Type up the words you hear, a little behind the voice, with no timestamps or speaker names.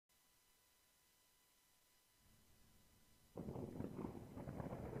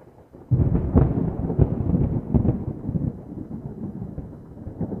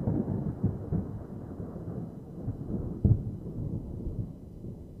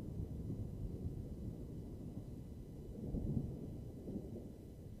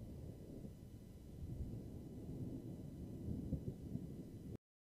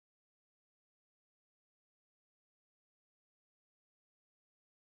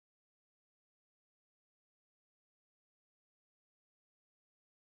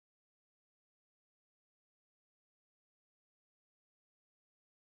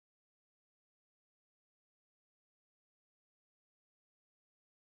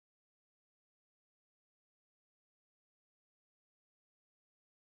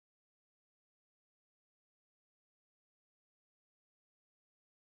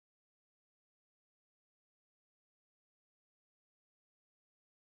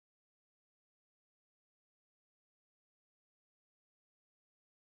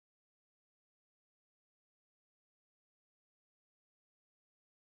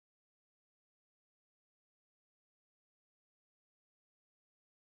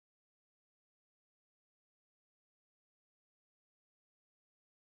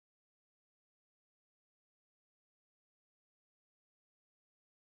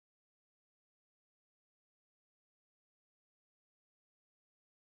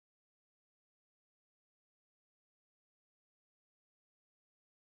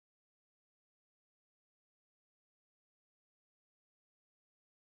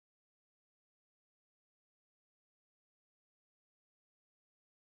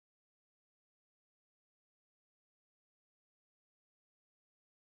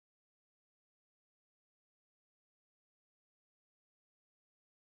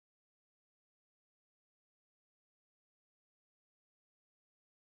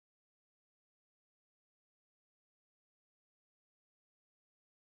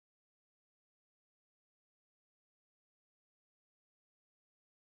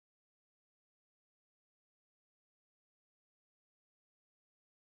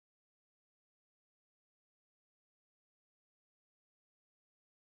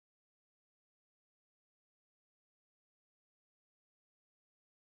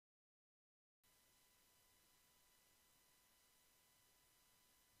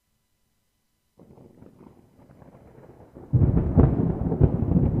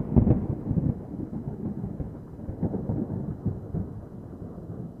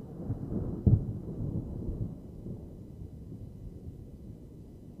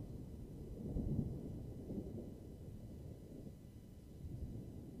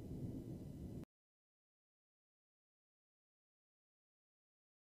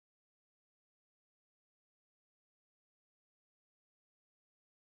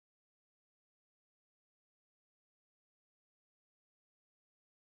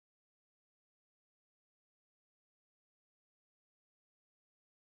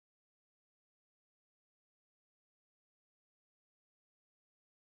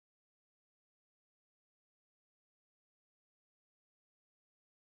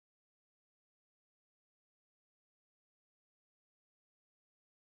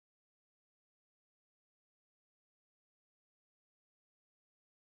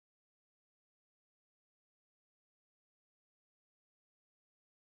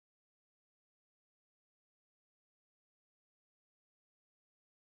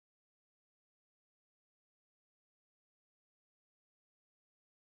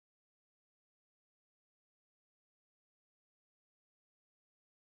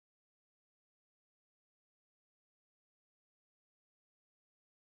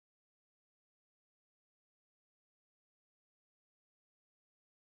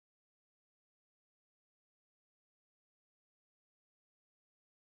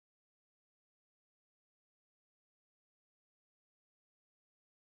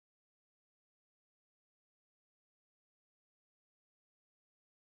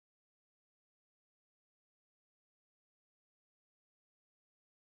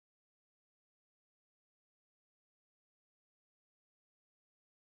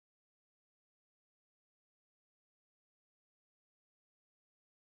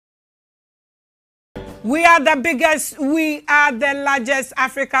We are the biggest, we are the largest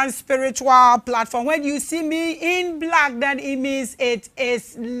African spiritual platform. When you see me in black, then it means it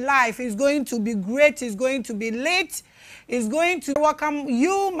is life. It's going to be great. It's going to be late. It's going to welcome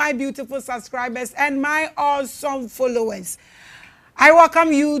you, my beautiful subscribers, and my awesome followers. I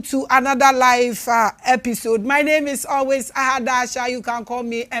welcome you to another live episode. My name is always Ahadasha. You can call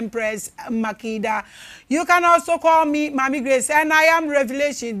me Empress Makida. You can also call me Maame Grace. And I am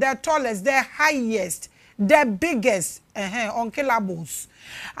Revelation, the tallest, the highest, the biggest, unkillables.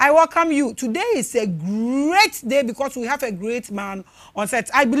 I welcome you. Today is a great day because we have a great man on set.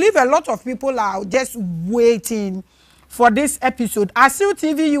 I believe a lot of people are just waiting for this episode. Asil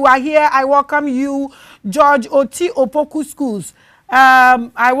TV, you are here. I welcome you. George Oti Opoku Schools.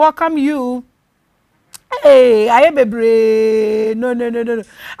 I welcome you. Hey, I am a no.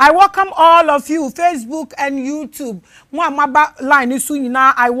 I welcome all of you, Facebook and YouTube.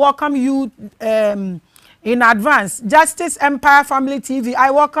 I welcome you in advance. Justice Empire Family TV.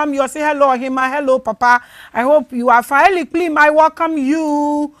 I welcome you. Say hello, Hima. Hello, Papa. I hope you are finally clean. I welcome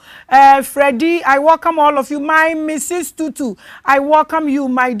you, Freddie. I welcome all of you. My Mrs. Tutu. I welcome you,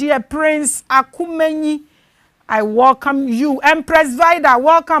 my dear Prince Akumenyi. I welcome you. Empress Vida,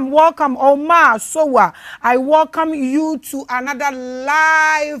 welcome. Omar Sowa, I welcome you to another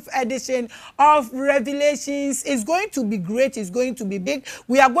live edition of Revelations. It's going to be great. It's going to be big.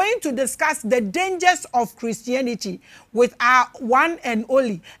 We are going to discuss the dangers of Christianity with our one and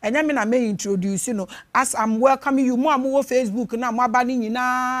only. And I may introduce, as I'm welcoming you, more Facebook, now more banning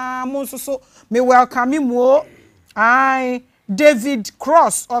na so may welcome you more. I David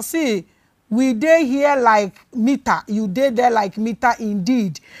Cross, or see. We dey here like meter. You dey there like meter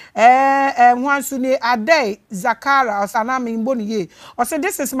indeed. Wansune Ade Zakara Osanami Mboniye. I said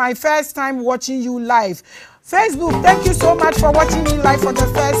this is my first time watching you live. Facebook, thank you so much for watching me live for the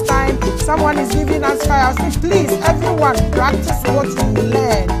first time. Someone is giving us fire. So please, everyone, practice what you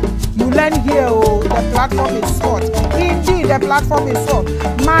learn. You learn here, oh, the platform is hot. Indeed, the platform is hot.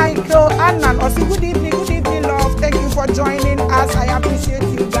 Michael Annan, also good evening, love. Thank you for joining us. I appreciate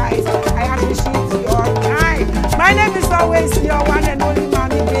you guys. I appreciate your time. My name is always your one and only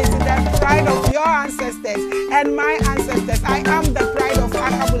Maame Grace, the pride of your ancestors and my ancestors. I am the pride of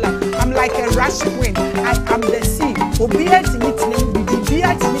Akabula. I'm like a rush queen. I am the sea. Obedient to meet me.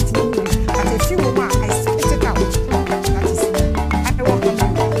 At a few moments, I spit it out. That is me. I welcome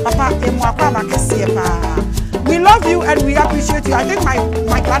you. Papa, we love you and we appreciate you. I think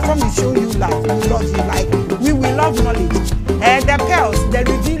my platform will show you love. We love you. Like we will love knowledge. And the pearls, the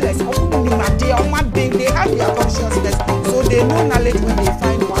revealers, they have their consciousness, so they know knowledge when they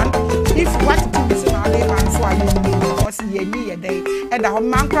find one. If what to be so now they answer you because ye need a day and the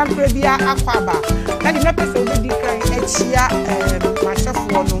man can previa aquaba. Then the episode will be chia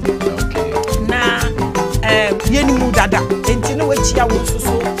mashafuano. Yeni mudada. And you know what chia was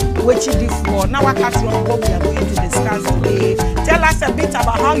so which you did for. Now I can't remember what we are going to discuss today. Tell us a bit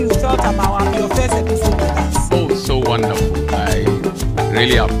about how you felt about your first episode with us. Oh, so wonderful. I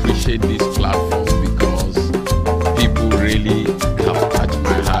really appreciate this platform because people really have touched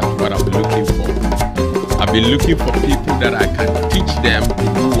my heart, what I've been looking for. I've been looking for people that I can teach them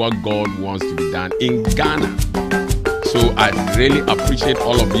to do what God wants to be done in Ghana. So I really appreciate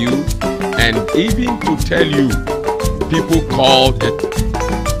all of you. And even to tell you, people called it.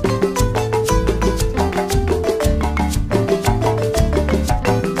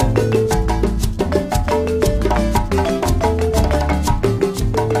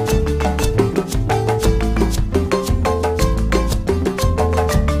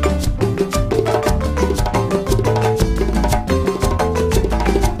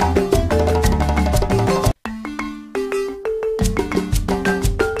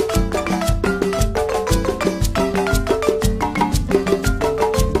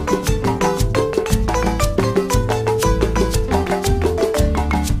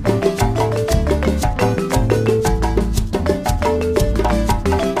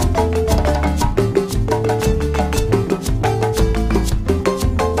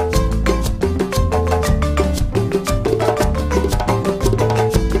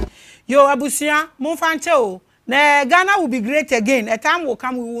 Abusia, Monfancho, Ghana will be great again. A time will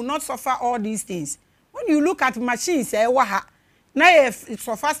come, we will not suffer all these things. When you look at machines, now if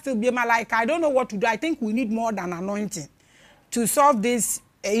suffer still be my like, I don't know what to do. I think we need more than anointing to solve this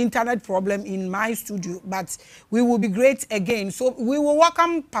internet problem in my studio. But we will be great again. So we will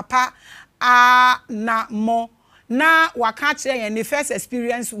welcome Papa Anamoh. Now, Wakache and the first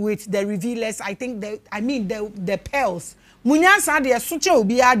experience with the revealers, I think the pearls munyansa de soche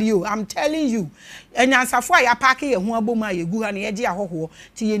obi ade o. I'm telling you. Enyansafo a ya pack ye ho abom a yegu ha na ye gye ahoho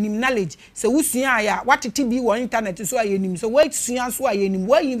ti yenim knowledge se wusua ya watete bi wo internet so a yenim so we sua so a yenim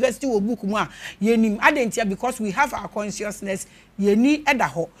we university wo book mu a yenim adentia because we have our consciousness yeni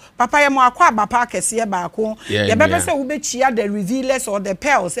edaho papa ye mo akwa abapa akese ye baako ye bebe se wo be chia the revealers or the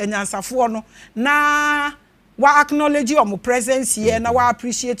pearls enyansafo no na wa acknowledge your presence here na wa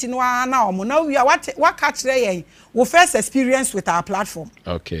appreciate no na omo na we are what catch there we first experience with our platform.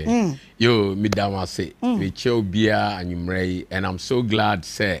 Okay. Yo, midama say we chill beer and and I'm so glad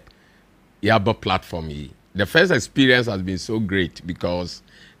say you have a platform here. The first experience has been so great because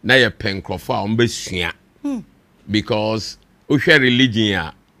now you pen krofa ombesua. Because ushe religion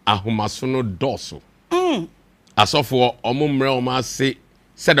ya ahumasono doso. Asofo omumre oma say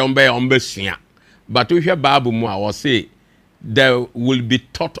said ombesua. But ushe Bible mu I say there will be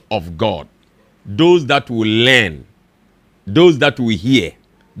taught of God. Those that will learn, those that will hear,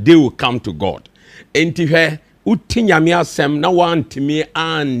 they will come to God. Enti he utinyame asem na wantimi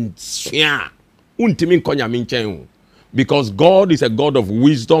ansua. Untimi nkonyame nchen. Because God is a God of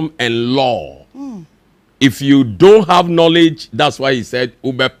wisdom and law. If you don't have knowledge, that's why he said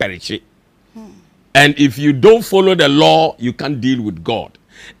ube perish. And if you don't follow the law, you can't deal with God.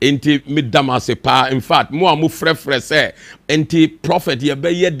 Enti midama sepa. In fact, mo amu frefre se enti prophet ye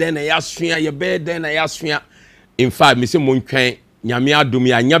be ye den na yasua ye be den na yasua. In fact, me say mo ntwen nyame adom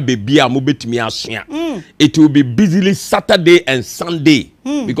ya nya bebi a mo betimi asua. It will be busily Saturday and Sunday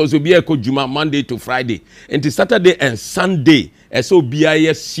because we be juma Monday to Friday. Enti Saturday and Sunday so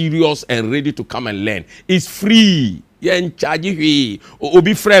be serious and ready to come and learn. It's free. Ye in charge we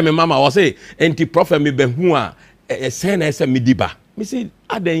obi frame me mama was say enti prophet me be hu a say na say midiba. Me say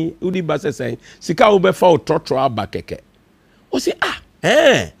aden udi ba say sika obefa otrotro aba keke. O say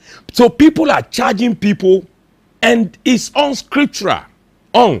so people are charging people and it's unscriptural.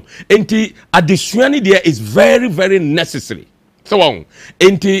 Enti additionally there is very very necessary. So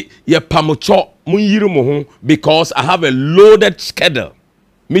enti ye pamocho munyiru mo ho because I have a loaded schedule.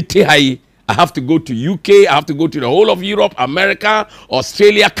 Miti hai I have to go to UK, I have to go to the whole of Europe, America,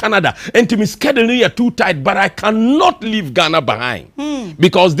 Australia, Canada. And to me scheduling are too tight, but I cannot leave Ghana behind.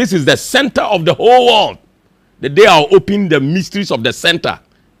 Because this is the center of the whole world. The day I'll open the mysteries of the center.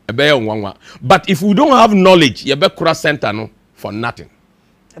 But if we don't have knowledge, you better cross center no for nothing.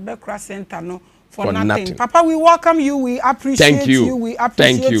 You better cross center no for nothing. Papa, we welcome you. We appreciate you. We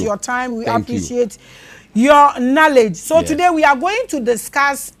appreciate your time. We appreciate your knowledge. So today we are going to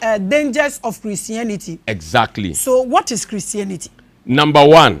discuss dangers of Christianity. Exactly. So what is Christianity? Number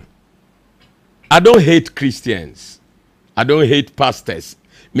one, I don't hate Christians. I don't hate pastors.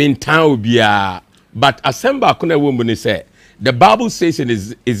 Mean time will be but Asemba Akune woman say the Bible says in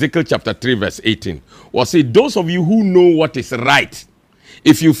Ezekiel chapter 3 verse 18, or say those of you who know what is right,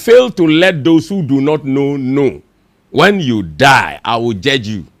 if you fail to let those who do not know, when you die, I will judge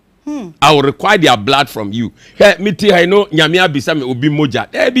you. I will require their blood from you. Hey, miti I know nyamia bisame obi moja.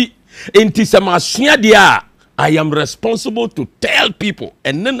 Ebi inti semasua dia. I am responsible to tell people,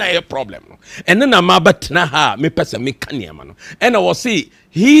 and then I have a problem. And then I'm about ha me person me kanyama. And I will say,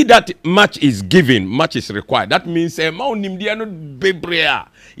 he that much is given, much is required. That means ma nimdia no bebrea.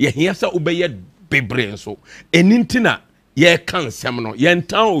 Ye here sa ubeye bebre so. Enintina ye kan semno ye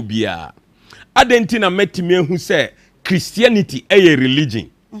ntan obia. Adentina metime hu say Christianity a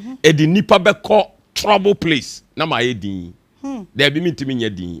religion. Edi nipa beko trouble place na ma edin. There be me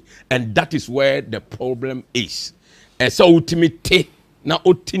din, and that is where the problem is. And so ultimately na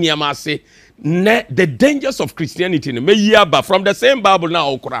otiniama say the dangers of Christianity me yaba from the same Bible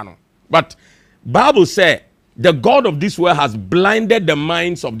now Quran. But Bible say the God of this world has blinded the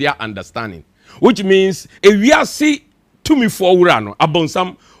minds of their understanding, which means if we are see to me for urano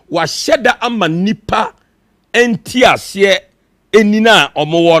abonsam wa sheda ama nipa entiasie enina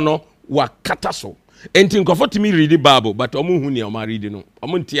omowono wa kataso. Enti nkofo timi read the Bible, but omo hu ne omo read no.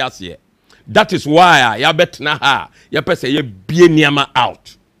 Omo ntiase. That is why ya betna ha ya pese ye bie niama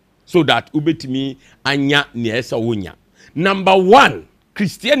out so that ubetimi anya ne esa wonya. Number 1,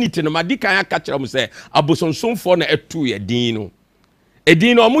 Christianity no madika ya catch am say abosonsomfo na etu ye din no.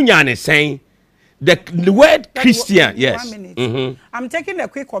 Edin no omo nya ne sen. The word Christian, yes. 1 minute. I'm taking a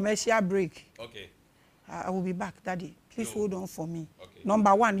quick commercial break. Okay. I will be back, Daddy. Please hold on for me. Okay.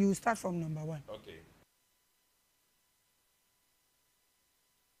 Number 1, you start from number 1. Okay.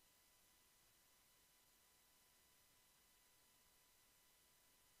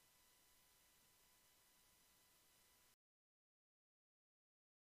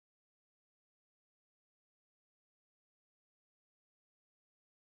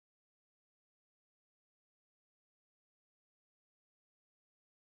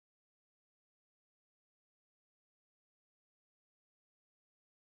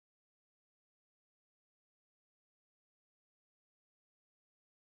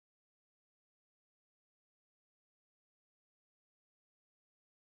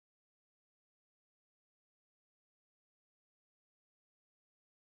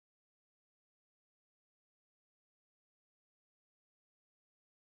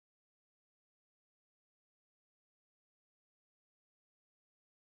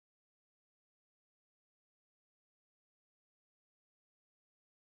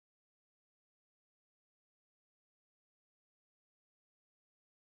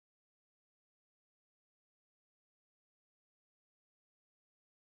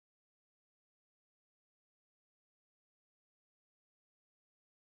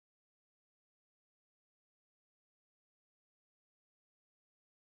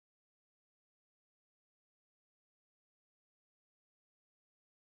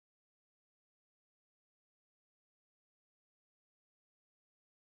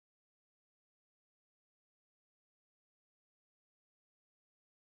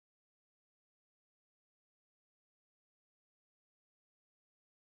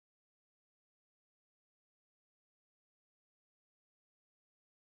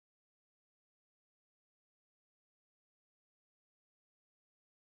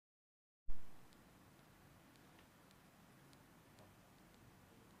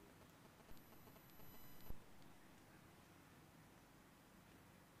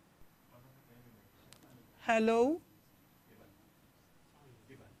 Hello.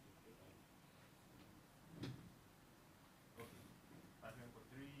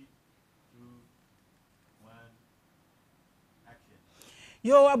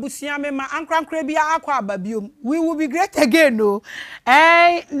 Yo, abusia me ma ankra bia akwa ababiom. We will be great again, no.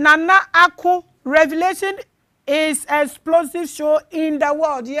 Nana Ako, Revelation is explosive show in the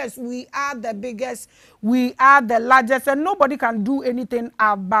world. Yes, we are the biggest, we are the largest, and nobody can do anything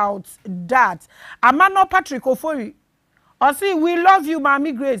about that. Amano Patrick Ofori. I see, we love you,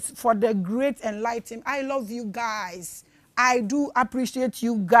 Maame Grace, for the great enlightenment. I love you guys. I do appreciate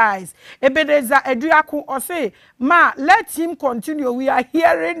you guys. Ebedeza Eduaku or say, Ma, let him continue. We are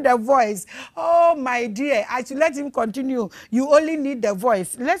hearing the voice. Oh, my dear, I should let him continue. You only need the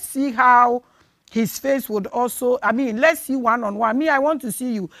voice. Let's see how his face would also, let's see one-on-one. Me, I want to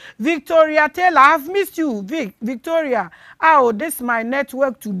see you. Victoria Taylor, I've missed you. Victoria, oh, this is my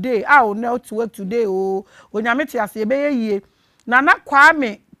network today. Oh, network today. Oh, Onyameti asebeye ye. Nana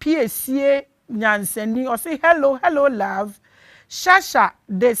Kwame, PSCA, Nyanseni, or say hello, love. Shasha,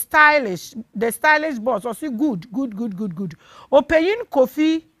 the stylish boss, or say good. Opeyin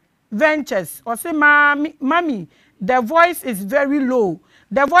Kofi Ventures, or say mommy, the voice is very low.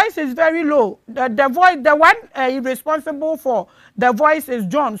 The voice is very low. The voice, the one responsible for the voice is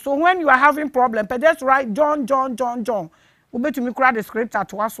John. So when you are having problem, but that's right, John. We bet me cry the script at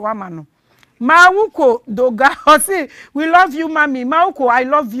Waswamano. Mauko Doga, say we love you, mommy. Mauko, I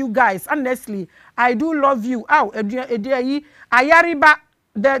love you guys. Honestly, I do love you. Ayariba,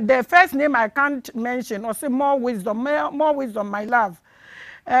 the first name I can't mention. Or say more wisdom, my love.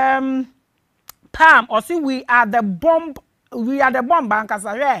 Pam, or say we are the bomb. We are the bomb bankers.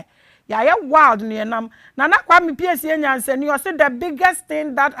 Yeah, wild near nam. Nana Kwame PSC and you say the biggest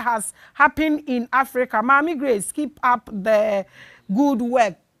thing that has happened in Africa. Maame Grace, keep up the good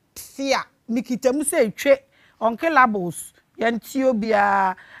work. Fear. Mikitemu say che unkillabos.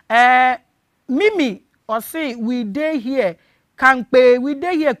 Yentiobia. Mimi or say we day here. Kankpe we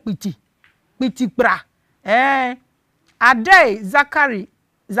day here piti bra. Ade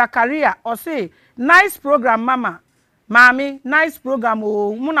Zakaria or say nice program, mama. Mami, nice program.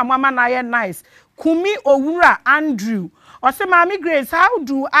 Oh, muna mama na ye nice. Kumi Owura Andrew. Or say, Maame Grace, how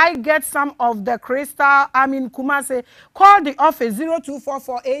do I get some of the crystal? Kumase, call the office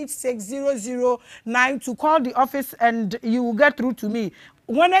 0244860092. Call the office and you will get through to me.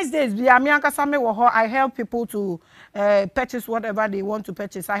 Wednesdays, I help people to purchase whatever they want to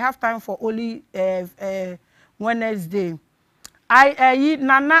purchase. I have time for only Wednesday.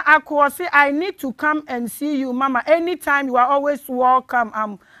 Nana Ako say I need to come and see you, mama. Anytime you are always welcome.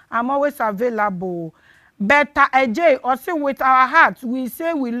 I'm always available. Better AJ or say with our hearts we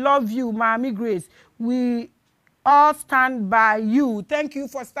say we love you, Maame Grace. We all stand by you. Thank you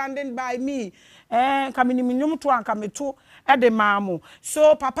for standing by me. Kamini minum to an kameto ede mamo.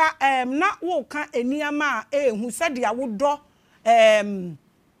 So papa na wo kan eniama who said ya would draw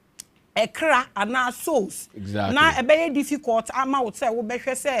ekra ana souls. Exactly. Na ebe difficult ama would say wo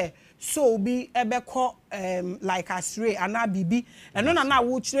behwe say so be ebeko like asre ana bibi and no na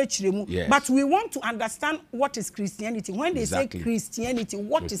wo chire mu. But we want to understand what is Christianity. When they say Christianity,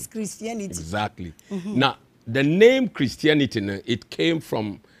 what is Christianity? Exactly. Now the name Christianity, it came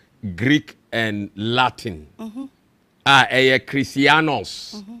from Greek and Latin.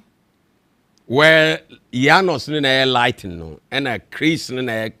 Christianos. Where Ianos is Latin and a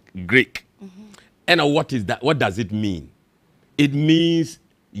Christian Greek. And what is that? What does it mean? It means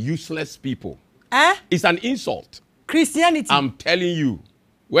useless people. It's an insult. Christianity. I'm telling you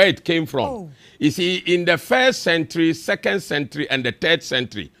where it came from. Oh. You see, in the 1st century, 2nd century, and the 3rd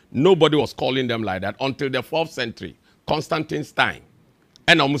century, nobody was calling them like that until the 4th century, Constantine's time.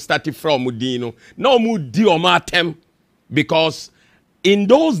 And I'm starting from Mudino. No Mudiomatem, because in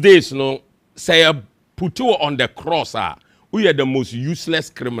those days, say put you on the cross, we are the most useless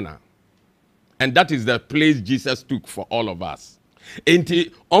criminal. And that is the place Jesus took for all of us. They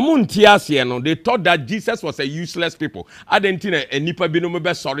thought that Jesus was a useless people. I didn't know any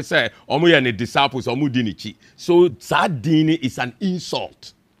people sorry say omu disciples omu. So Zadini is an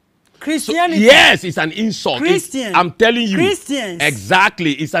insult. Christianity. So, yes, it's an insult. Christian. I'm telling you. Christians.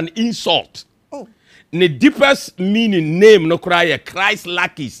 Exactly, it's an insult. Oh. The deepest meaning name no cry Christ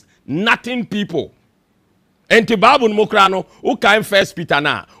lackeys, nothing people. And the Bible no krano who came 1 Peter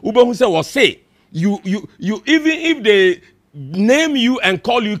na ube who say you even if they name you and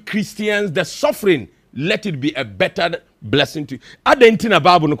call you Christians, the suffering, let it be a better blessing to you. I don't think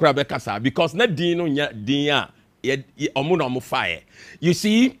about no krabekasa because na dino dinya omuno you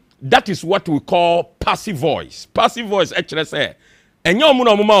see, that is what we call passive voice. Passive voice actually say Enya omo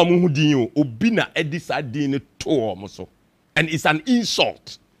na omo ma omo hu din o, obi na edisa din to omo so. And it's an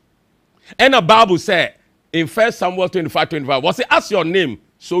insult. And the Bible said in 1 Samuel 25:25, was it ask your name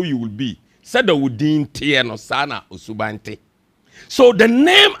so you will be. Said the wudin tie no sana osubante. So the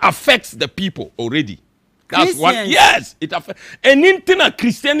name affects the people already. That's what. Yes, it affects. And in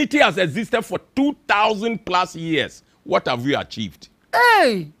Christianity has existed for 2,000 plus years. What have we achieved?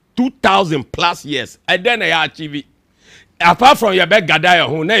 Hey, 2,000 plus years. And then I achieve it. Apart from your beg gadaya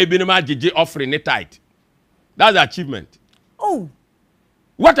who na ebinima jiji offering it tight. That's the achievement. Oh.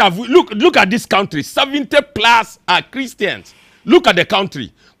 What have we look at this country? 70 plus are Christians. Look at the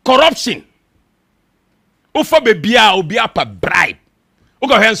country. Corruption. Ufa bebia obia pa bribe.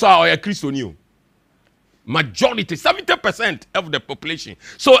 Ugo henso a oya Christian. Majority, 70% of the population.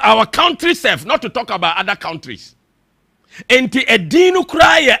 So our country self, not to talk about other countries. Enti edinu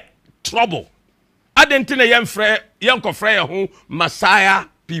cry trouble. Adentina yanko freya who Messiah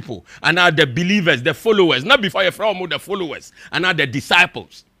people. And now the believers, the followers. Not before you from the followers. And now the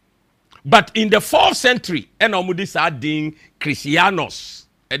disciples. But in the 4th century, and omudis are ding Christianos.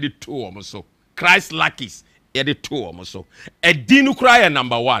 Editu omoso. Christ lackeys. Editu omoso. Edinu cry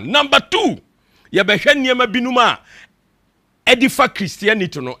number 1. Number 2. Ye behwe niema binuma edifa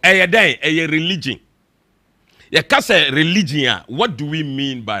Christianity no eye religion. Ye kase religion, what do we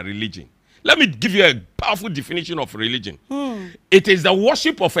mean by religion? Let me give you a powerful definition of religion. It is the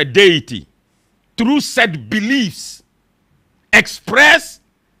worship of a deity through set beliefs expressed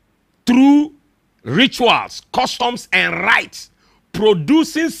through rituals, customs and rites,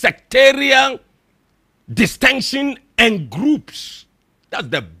 producing sectarian distinction and groups. That's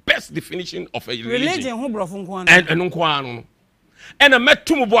the best definition of a religion. And a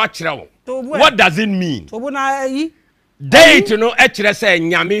metumubo achirawo. What does it mean? Deity no echire say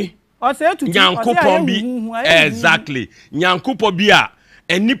nyame. Nyankopon bi. Exactly. Nyankopon bi a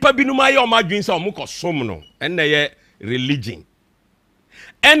enipa bi no ma ye o madwin say omo kosom no. En na ye religion.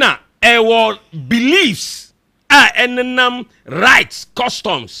 Ena ewo beliefs enenam rights,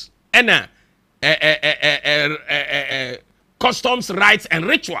 customs. Ena customs, rights, and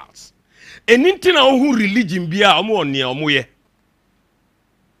rituals. And intina who religion bia omo ne omo ye.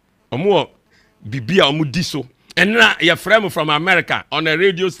 Omo bibia omo diso. And na your friend from America on a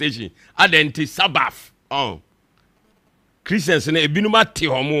radio station adenti Sabbath. Oh. Christians na ebinuma te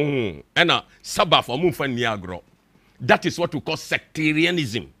omo and Sabbath omo fa ni agro. That is what we call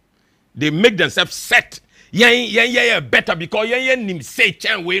sectarianism. They make themselves set. Yen better because yen nim say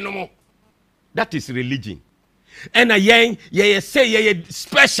chen we no more. That is religion. And ye say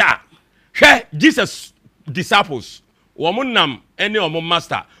special. Jesus disciples. Womunam any omo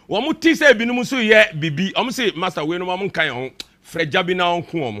master. Womu ti say binumu so ye bibi. Omu say master we no mamun kan ho. Frejabina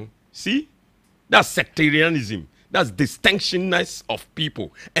onku omu. See? That's sectarianism. That's distinctionness of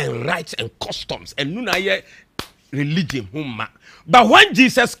people and rights and customs. And nuna ye religion humma. But when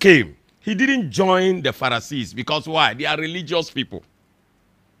Jesus came, he didn't join the Pharisees because why? They are religious people.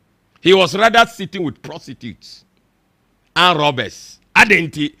 He was rather sitting with prostitutes and robbers.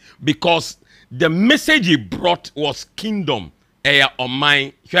 Identity, because the message he brought was kingdom. You have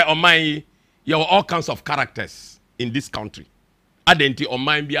all kinds of characters in this country. Identity on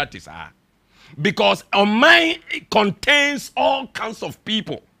mine biatis. Because on mine contains all kinds of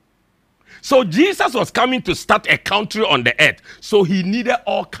people. So Jesus was coming to start a country on the earth. So he needed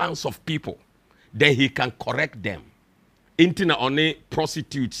all kinds of people. Then he can correct them. Intina only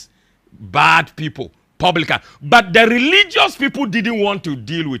prostitutes, bad people, publican. But the religious people didn't want to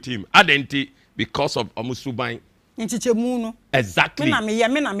deal with him. Adenti because of Omusubai. Exactly.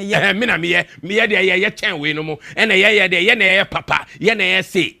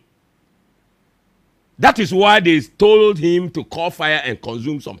 That is why they told him to call fire and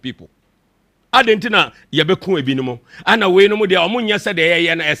consume some people. Adentina yabeku ebinumo. Ana we no mo de omunya said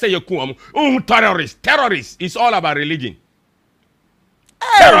ye na ese yeku omu. Terrorists is all about religion.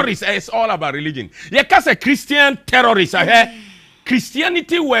 Terrorists is all about religion. You can say Christian terrorists are here.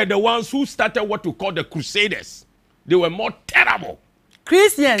 Christianity were the ones who started what we call the Crusaders. They were more terrible.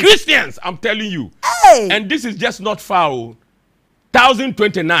 Christians, I'm telling you. Hey. And this is just not far.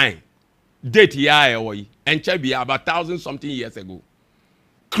 1029 date here and Chebi about 1,000 something years ago.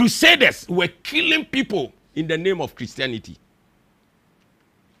 Crusaders were killing people in the name of Christianity.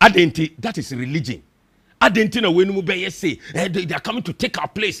 Identity, that is religion. Identity, when we say they are coming to take our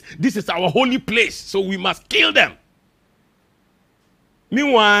place. This is our holy place, so we must kill them.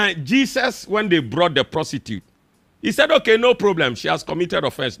 Meanwhile, Jesus, when they brought the prostitute, he said, okay, no problem. She has committed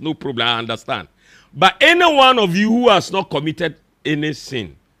offense. No problem, I understand. But any one of you who has not committed any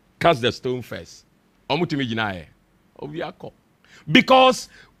sin, cast the stone first. Because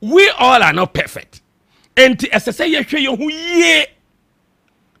we all are not perfect. And as I say,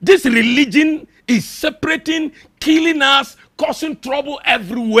 this religion is separating, killing us, causing trouble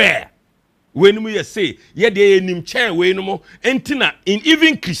everywhere. When we say, yeah, they in chair way no more. And in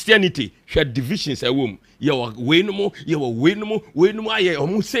even Christianity, she had divisions a womb. You are way no more, you are way no more, way no more. You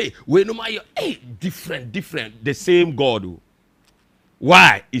almost say, way no more. Hey, different, the same God.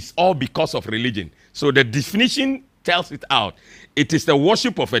 Why? It's all because of religion. So the definition tells it out. It is the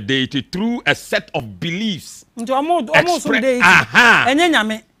worship of a deity through a set of beliefs. Almost deity. Aha. And then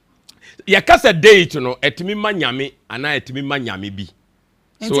yame. Yakasa deity no etimi ma nyame ana etimi ma nyame bi.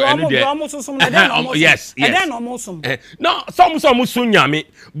 So yes. No, some nyame,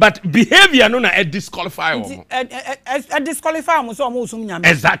 but behavior no na disqualify them. Disqualify mo so nyame.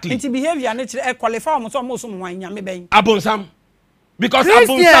 Exactly. Inti behavior na qualify mo so nyame ben. Abonsam. Because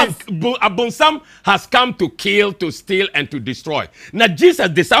Abonsam has come to kill, to steal, and to destroy. Now Jesus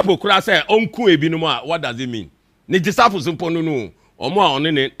disciple kura say onku ebi no more. What does it mean? Ni disciples no. Omo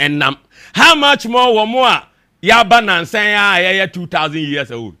enam. How much more more? Yaba Nansaya 2,000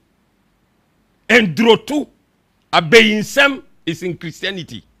 years old. And Drotu, Abeyinsem is in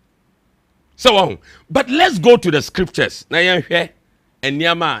Christianity. So, but let's go to the scriptures. Na yanhwe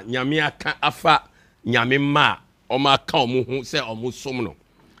enyama nyamia ka afa nyamema oma ka omu se omu somno.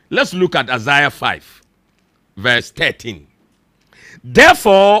 Let's look at Isaiah 5 verse 13.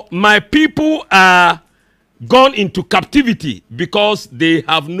 Therefore my people are gone into captivity because they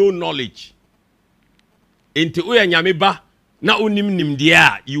have no knowledge. Into uya nyameba na unim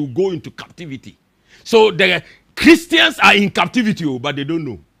nimdia, you go into captivity. So the Christians are in captivity, but they don't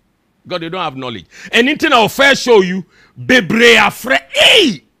know. God, they don't have knowledge. And anything I'll first show you, bebre afre,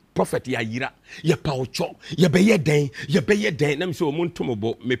 hey, prophet ya yira, ya paucho, ya beye den. Let me say,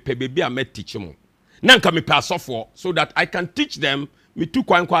 omontomobo me pebebe a me teach mo. Nanka me pass off so that I can teach them. Me too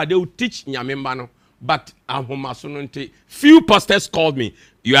kwa they will teach nyamemba no. But few pastors called me.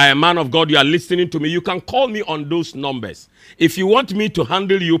 You are a man of God. You are listening to me. You can call me on those numbers. If you want me to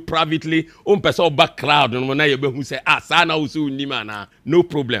handle you privately, back crowd, no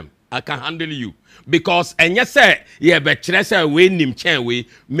problem. I can handle you. Because and yes, sir, yeah, but we me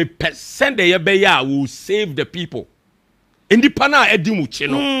send the will save the people. In the pana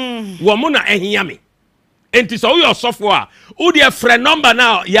edimuchino. Wamona ehiyami. And it's all your software. Who their friend number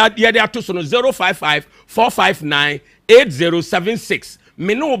now? Yeah, they are to 055 459 8076.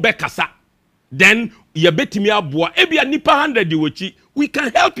 Me no bekasa. Then you bet me abua. Ebia nipa 100 diwochi. We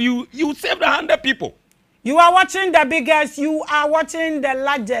can help you. You save the 100 people. You are watching the biggest. You are watching the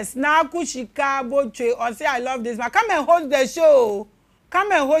largest. Naku Shika Boche or say I love this man. Come and host the show.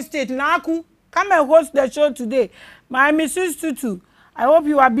 Come and host it. Naku, come and host the show today. My Mrs. Tutu. I hope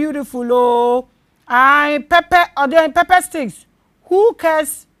you are beautiful. Oh. Pepper sticks. Who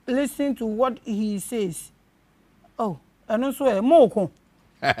cares? Listen to what he says. Oh, and also a moko.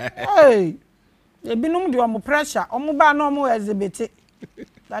 Hey, you be no more pressure. Omuba no more exhibit.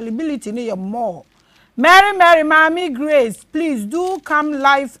 Liability near more. Mary, Maame Grace, please do come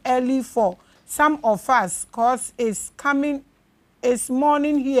live early for some of us, cause it's coming. It's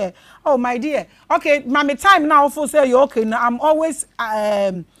morning here. Oh my dear. Okay, Mami, time now for say you okay. Now I'm always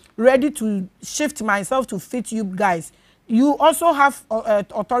ready to shift myself to fit you guys. You also have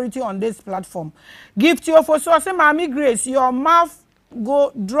authority on this platform. Gift you for so say Maame Grace, your mouth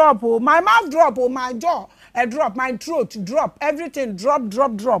go drop, oh my mouth drop, oh my jaw drop, my throat drop, everything drop.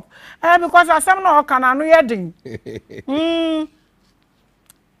 Because I some no can anu yeding.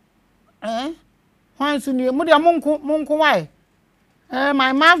 Why so ni mo dia monko why?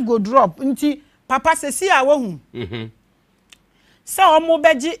 My mouth go drop. Nti papa se si a wo hu. So omo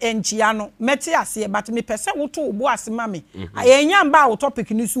beji enchia no meti ase but me pese wo to obo ase ma me ayenya mba wo topic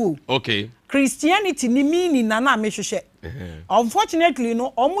ni so. Okay. Christianity ni meaning na me hwehwe. Unfortunately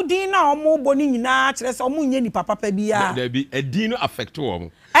no omo din na omo boni nyina kire se omo nye ni papa pa bia. There be a din no affect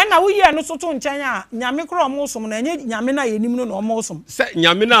wo. And na wo ye no so to nchen a nyame kro omo som na nye nyame na yenim no omo som. Se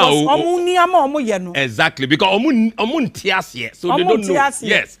nyame na omo ni ama omo ye no. Exactly, because omo ntiase, so they don't know.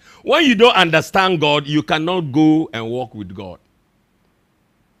 Yes. When you don't understand God, you cannot go and walk with God.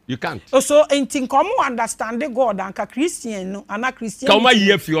 You can't. So, anything come understand God and Christian no, and a Christian. Come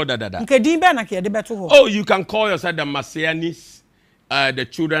here for that. Oh, you can call yourself the Messianists, the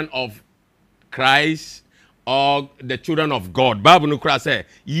children of Christ, or the children of God. Bible no Christ say,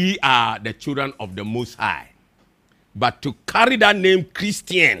 ye are the children of the Most High. But to carry that name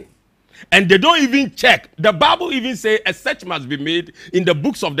Christian, and they don't even check. The Bible even say a search must be made in the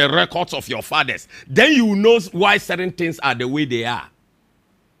books of the records of your fathers. Then you will know why certain things are the way they are.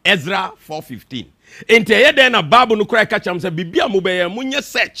 Ezra 4:15. Enti ye den na Bible no kura catch am say bibia mo be ye munye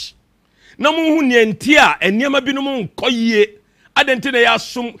search. Na mo hu ne enti a eniema bi no mo nkoyie. Adenti na ya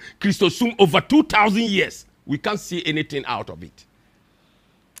sum Christo sum over 2000 years. We can't see anything out of it.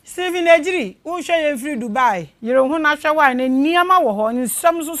 Stephen Ejiri, who share you free Dubai. You don't want to show why eniema wo ho ni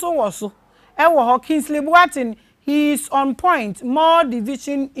some so wo so. E wo ho Kingsley Boatin, he is on point. More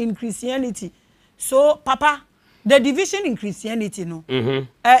division in Christianity. So, Papa, the division in Christianity, no.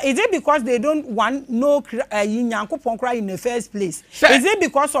 Is it because they don't want no Yanko in the first place? Sir. Is it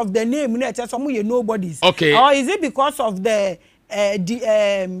because of the name? You nobodies. Okay. Or is it because of the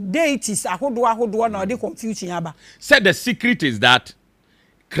deities? Or the confusion? Said the secret is that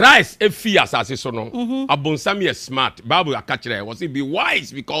Christ fears as so no. Abonsam is smart. Bible catcher was it be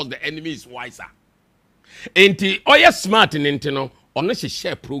wise because the enemy is wiser. Enti oye smart in intino. Unless he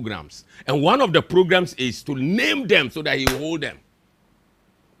share programs. And one of the programs is to name them so that he will hold them.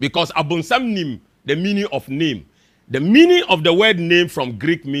 Because abonsam nim, the meaning of name. The meaning of the word name from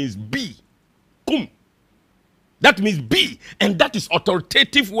Greek means be. Kum. That means be. And that is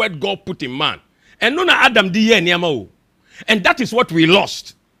authoritative word God put in man. And nona Adam di ye niyama. And that is what we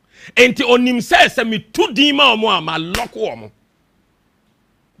lost. Enti onim says me tu dima omo ma loko omo.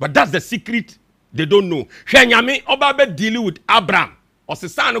 But that's the secret. They don't know. Shenyame obabe dealing with Abraham. Or se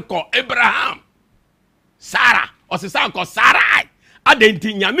son called Abraham. Sarah. Or se son called Sarai.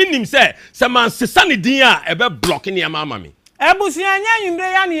 Adenti nyame nim say se man se son din a ebe blocking ya mama mi. Ebusia nya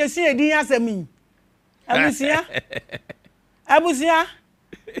yimbre ya na yesi edin asemi. Ebusia. Ebusia.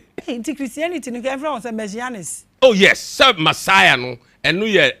 Inti Christianity no everyone say messianics. Oh yes, sir Messiah no enu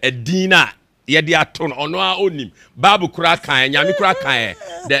ye edina ye de aton ono a onim. Bible kura kan nyame kura kan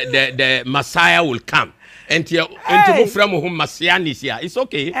the Messiah will come. Enti mo fra mo hom messianics here. It's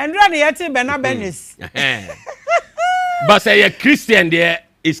okay. And run yeti bena benis. But say a Christian there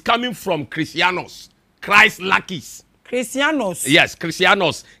is coming from Christianos. Christ lackeys. Christianos. Yes,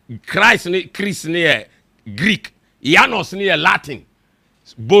 Christianos. Christ near Greek. Ianos near Latin.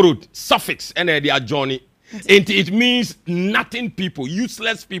 Borrowed suffix and they are journey. It means nothing people,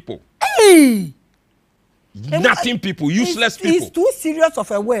 useless people. Hey. Nothing people, useless people. It's too serious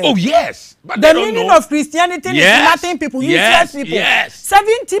of a word. Oh yes, but the meaning of Christianity is nothing people, useless people. Yes.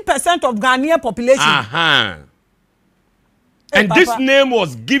 70% of Ghanaian population. And Papa, this name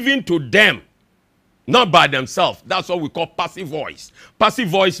was given to them, not by themselves. That's what we call passive voice. Passive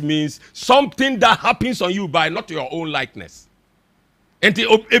voice means something that happens on you by not your own likeness. And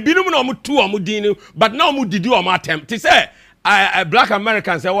but now we did you attempt to say black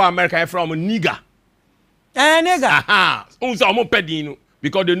Americans say, "Oh, America from a nigger." Nigger.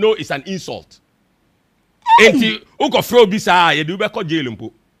 Because they know it's an insult. And they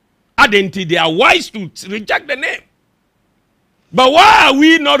are wise to reject the name. But why are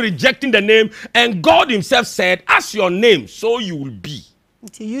we not rejecting the name? And God himself said, as your name, so you will be.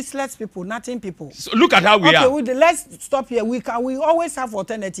 Useless people, nothing people. So look at how we are. Okay, let's stop here. We always have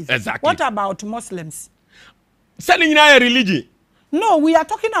alternatives. Exactly. What about Muslims? Selling a religion. No, we are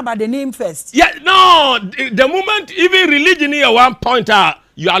talking about the name first. Yeah, no. The moment even religion here one point out,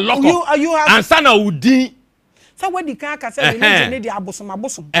 you are locked up. You have and sana udi. So when the car can say religion, they are bosom.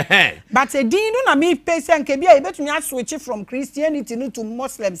 But a din no na me person can be able to switch from Christianity to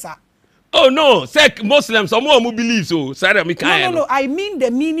Muslims. Oh no, say Muslims or more believe so. Sorry, me kind. No. I mean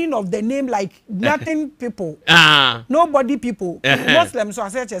the meaning of the name, like nothing people. Nobody people. Muslims are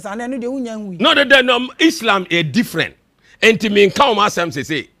such as and then they unyangu. No, Islam is different. And to me, count myself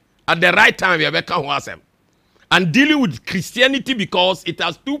say at the right time we have count myself. And dealing with Christianity because it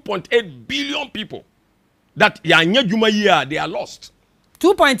has 2.8 billion people that they are lost.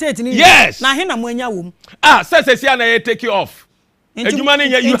 2.8. Yes. Na hina mwenya wum. Say take you off. You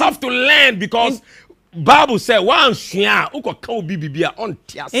have to learn because Bible said one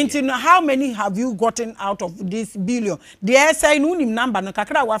how many have you gotten out of this billion? The say no number no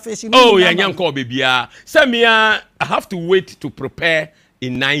kakra wa face. Oh yeah, nyanko baby. Say me I have to wait to prepare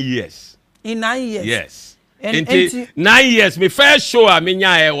in 9 years. In 9 years. Yes. And 9 years. My first show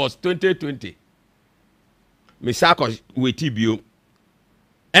was 2020. Me sako wait bio.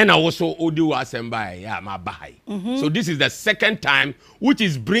 And I also audio assembly, my buy. So this is the second time, which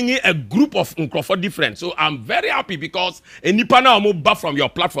is bringing a group of Nkrofo different. So I'm very happy because any panel move back from your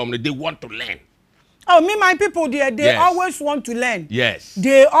platform, they want to learn. Oh, my people, they always want to learn. Yes.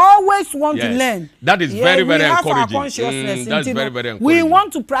 They always want to learn. That is very, very encouraging. We have our consciousness. That's very, very encouraging. We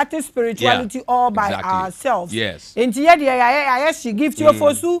want to practice spirituality all by ourselves. Yes. And she gives you a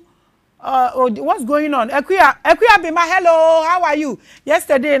fosu. What's going on? Equia Bima, hello, how are you?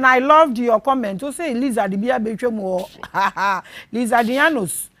 Yesterday, and I loved your comment. You say Liza Dibia Betremo, Liza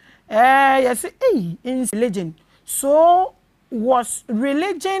Dianos. Yes, in religion. So was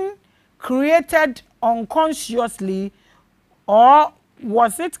religion created unconsciously or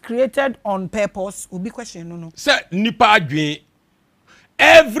was it created on purpose? Will be question no. Sir, nipa adwen.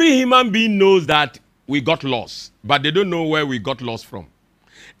 Every human being knows that we got lost, but they don't know where we got lost from.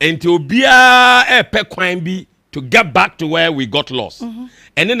 Until bia pe kwan bi to get back to where we got lost. And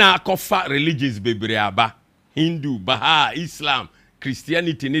then I cover religions bebre aba. Hindu, Baha, Islam,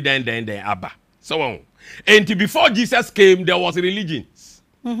 Christianity ni den aba. So on. And before Jesus came, there was religions.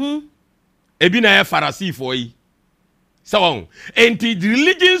 Ebi na Pharisee for yi. So on. And the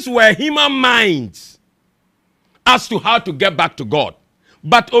religions were human minds as to how to get back to God.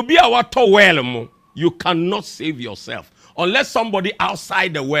 But obi awa to well mo, you cannot save yourself unless somebody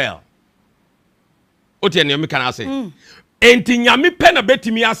outside the well. Otie ne can I say? Enti nyame pe na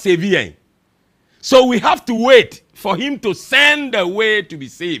betimi a save yen. So we have to wait for him to send the way to be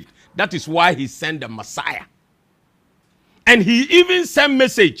saved. That is why he sent the Messiah. And he even sent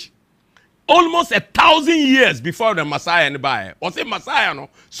message almost 1,000 years before the Messiah anybody. Was it Messiah no?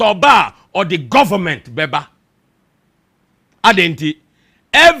 So ba or the government beba. Adenti.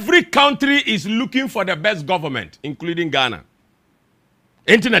 Every country is looking for the best government, including Ghana.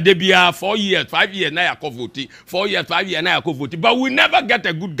 Entina debia 4 years, 5 years na yako vote. 4 years, 5 years na yako vote. But we never get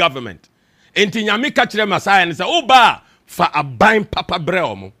a good government. Enti nyame ka kire Messiah and say, "Oh ba fa aban papa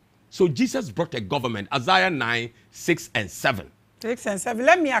breomo." So Jesus brought a government. Isaiah 9, 6 and 7. 6 and 7.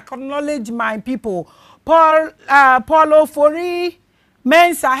 Let me acknowledge my people. Paulo Fori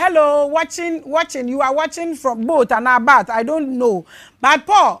Mensa, hello, watching. You are watching from both and about. I don't know. But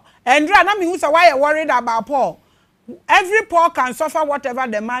Paul, and why you worried about Paul? Every Paul can suffer whatever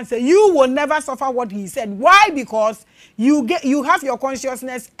the man says. You will never suffer what he said. Why? Because you have your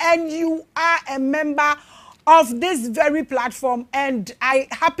consciousness and you are a member of this very platform, and I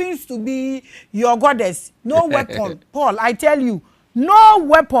happens to be your goddess. No weapon, Paul, I tell you, no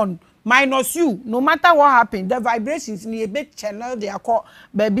weapon minus you, no matter what happened, the vibrations in a big channel they are called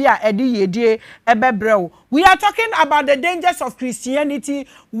baby Eddie Yedie Ebebreo. We are talking about the dangers of Christianity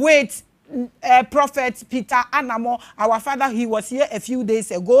with Prophet Peter Anamoh, our father. He was here a few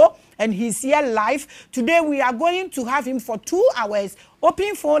days ago and he's here live. Today we are going to have him for 2 hours,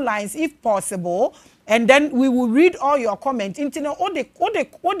 open phone lines if possible, and then we will read all your comments. All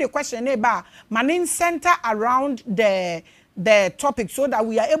the question about main center around the topic so that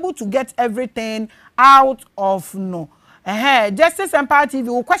we are able to get everything out of no. Justice Empire TV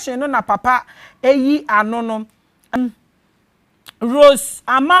will question na papa eyi anono. Rose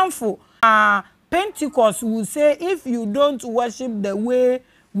Amanfo Pentecost will say if you don't worship the way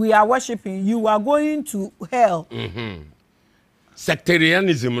we are worshiping, you are going to hell.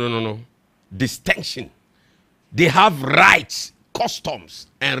 Sectarianism, no. Distinction. They have rites, customs,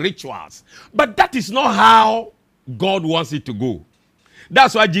 and rituals. But that is not how God wants it to go.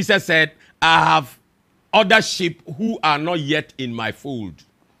 That's why Jesus said, I have other sheep who are not yet in my fold.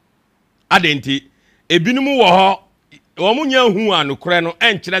 Adenti, ebinumu wo omu nya hu anokre no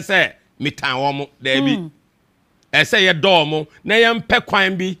enkyere se mitan wo da bi. Ese ye do mo na ye mpe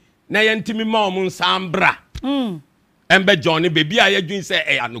kwan bi na ye ntimi ma omu nsambra. Embe Johnny baby aye dwin se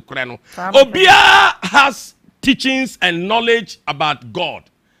e anokre no. Obia has teachings and knowledge about God.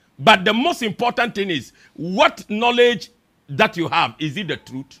 But the most important thing is, what knowledge that you have, is it the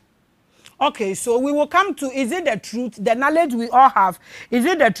truth? Okay, so we will come to, is it the truth? The knowledge we all have, is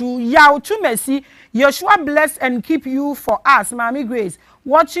it the truth? Yao Tumesi, Yeshua bless and keep you for us, Maame Grace.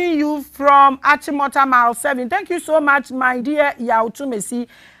 Watching you from Achimota Mile 7. Thank you so much, my dear Yao Tumesi.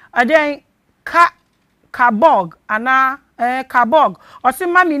 Then, Kabog, Anna, Kabog. Or say,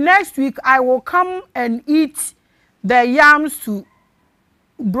 Mommy, next week I will come and eat the yams to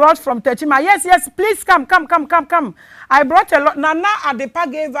brought from Techima. Yes, please come. I brought a lot. Nana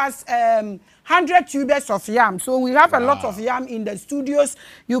Adepa gave us 100 tubers of yam. So we have a lot of yam in the studios.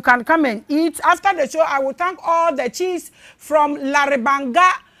 You can come and eat. After the show, I will thank all the chiefs from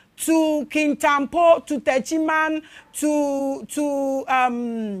Larebanga to Kintampo to Techiman to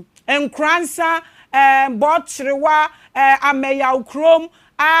Nkransa, Botchrewa, Ameya Ukrom,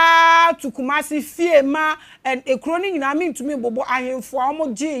 to Kumasi Fiema and a croning in Amin to me, Bobo, I am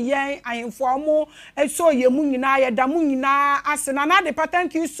formal G, I am formal, and so Yemunina, Damunina, Asanana.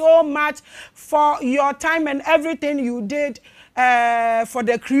 Thank you so much for your time and everything you did for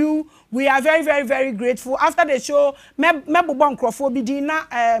the crew. We are very, very, very grateful. After the show, Mebubon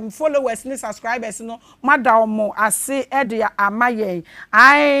Crofobidina, followers, subscribers, no, Madamo, I say, Edia, Amaye.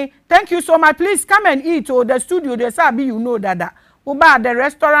 I thank you so much. Please come and eat. Oh, the studio, the Sabi, you know that. Uba, the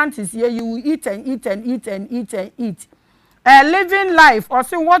restaurant is here. You will eat and eat and eat and eat and eat. Living life.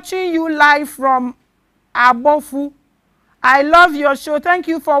 Also watching you live from Abofu. I love your show. Thank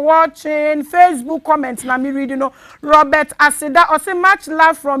you for watching. Facebook comments. Na me reading. Robert Asida. Also much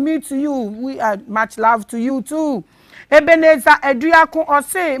love from me to you. We much love to you too. Ebenezer Edriakun.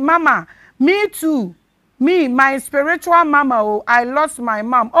 Also mama, me too. Me, my spiritual mama. Oh, I lost my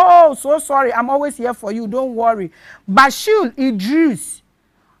mom. Oh, so sorry. I'm always here for you. Don't worry. Bashul Idris.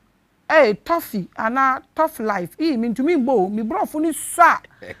 Hey, toughy, and a tough life. Mean to me, bo, me bro, funny sa.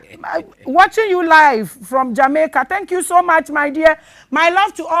 Watching you live from Jamaica. Thank you so much, my dear. My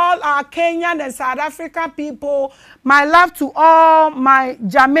love to all our Kenyan and South African people. My love to all my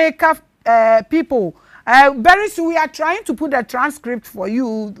Jamaica people. Very soon we are trying to put a transcript for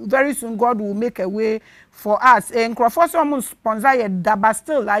you. Very soon God will make a way for us. And Crawford sponsor ye daba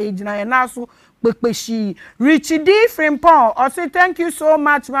still like nasu. Richie D. Frimpong, I say thank you so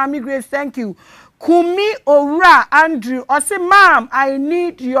much, Maame Grace. Thank you. Kumi Ora Andrew, I say, Mom, I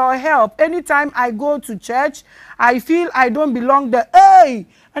need your help. Anytime I go to church, I feel I don't belong there. Hey,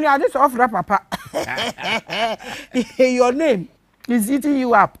 and I just offer up, Papa. Your name is eating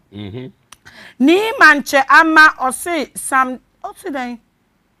you up. Ni manche ama, I say some.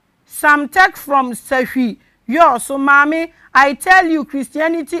 Some text from Sehi. Yo, so Mommy, I tell you,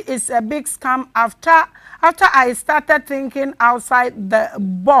 Christianity is a big scam after I started thinking outside the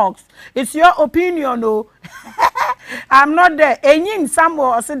box. It's your opinion, no? I'm not there. Any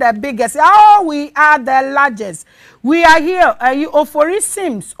somewhere say the biggest. Oh, we are the largest. We are here. You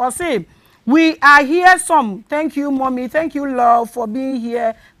Sims or say we are here. Some. Thank you, Mommy. Thank you, love, for being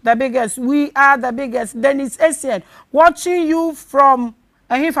here. The biggest. We are the biggest. Dennis Essien, watching you from.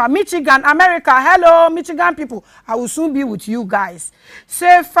 And here from Michigan, America. Hello, Michigan people. I will soon be with you guys.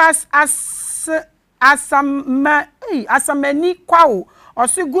 Say fast as many kwao. Or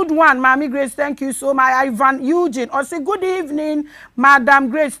say good one, Maame Grace. Thank you so much. Ivan Eugene. Or say good evening, Madam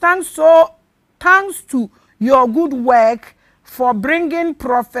Grace. Thanks to your good work for bringing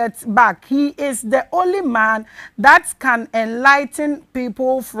prophets back. He is the only man that can enlighten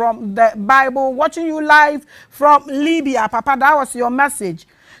people from the Bible. Watching you live from Libya. Papa, that was your message.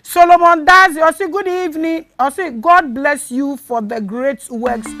 Solomon Dazi, I say good evening. I say God bless you for the great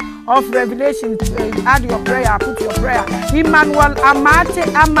works of revelation. Add your prayer, put your prayer. Emmanuel Amate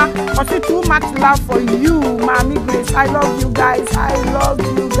Ama, I say too much love for you, Maame Grace. I love you guys. I love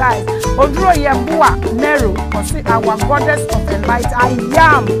you guys. Odro Yebua Nero, I say our goddess of enlightenment.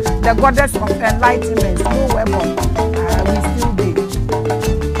 I am the goddess of enlightenment. No weapon. We still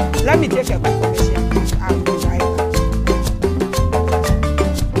do. Let me take a quick question. I'll be right back.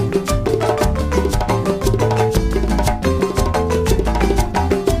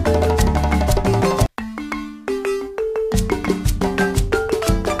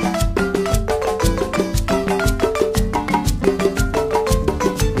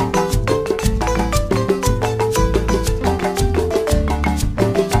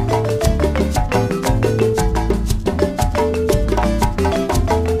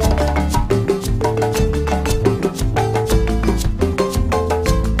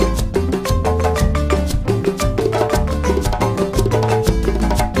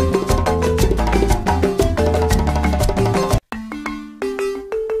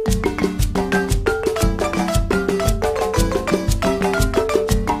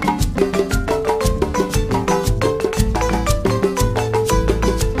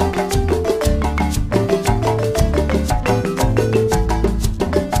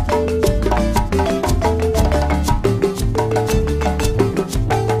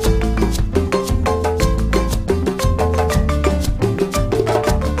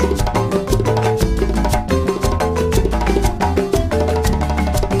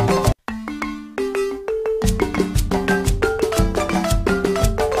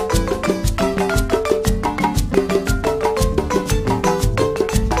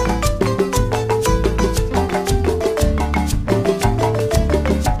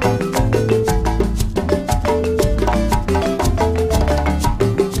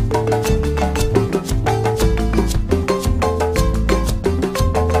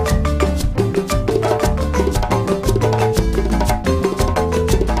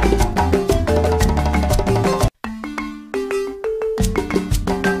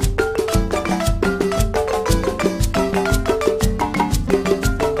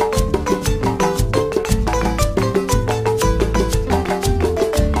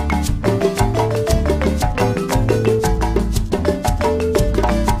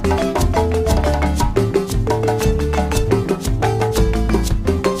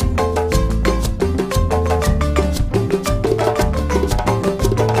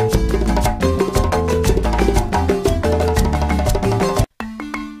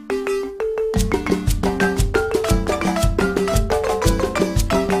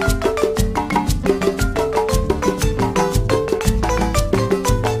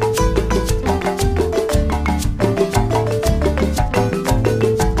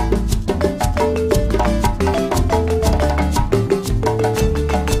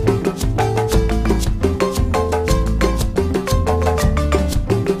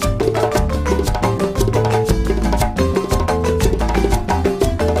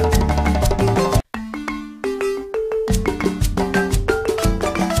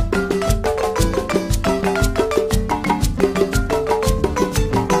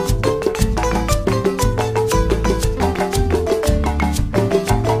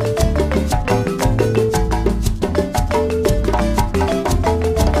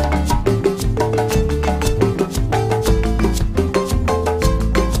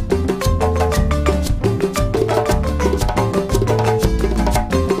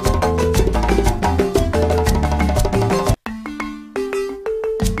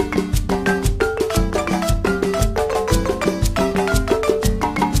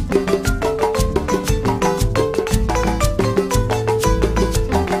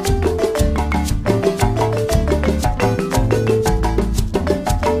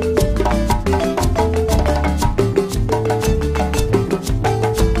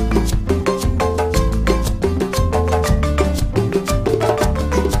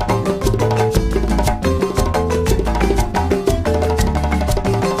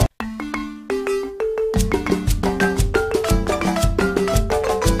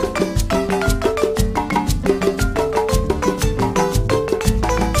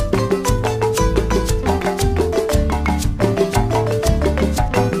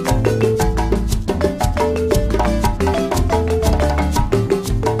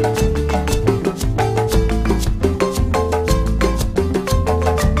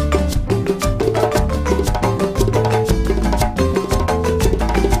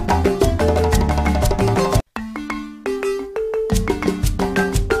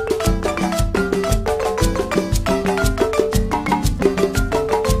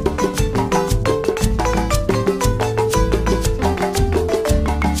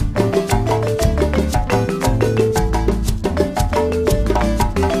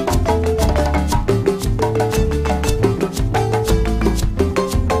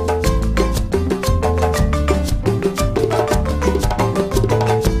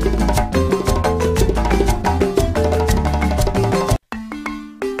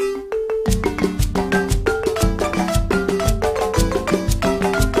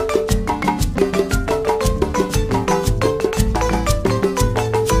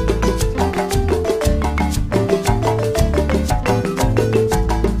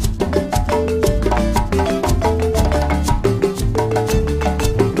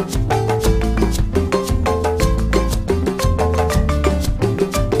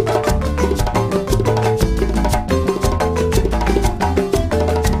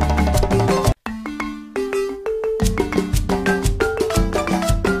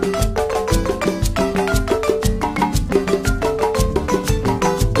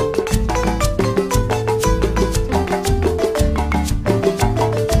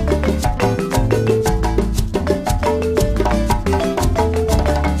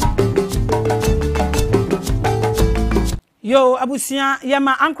 abusia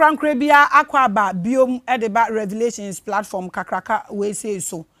yema ankrankre bia akwaba biom edeba revelations platform kakraka we say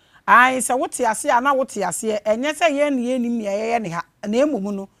so ai say wote ase ana wote ase enye say ye ne nim ye ne ha na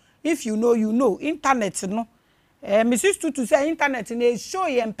emom no if you know internet no Mrs. Tutu say internet na show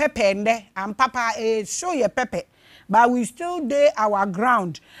ye pepe nde and papa show ye pepe but we still dey our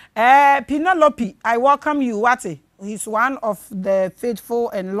ground. Penelope, I welcome you. He's one of the faithful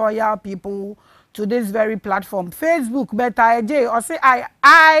and loyal people to this very platform. Facebook, Beta J, or say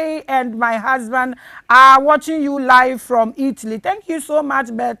I and my husband are watching you live from Italy. Thank you so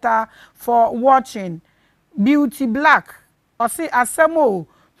much, Beta, for watching. Beauty Black, or say Asamo.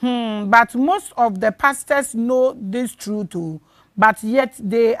 But most of the pastors know this truth too, but yet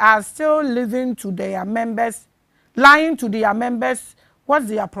they are still lying to their members. What's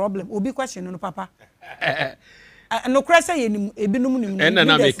their problem? Obi question no papa. No question ebinum nim. And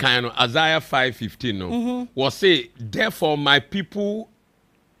na me kan no Isaiah 5:15 no. Was say therefore my people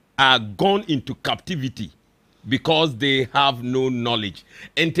are gone into captivity because they have no knowledge.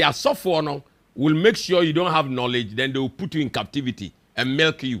 And their software no will make sure you don't have knowledge, then they will put you in captivity and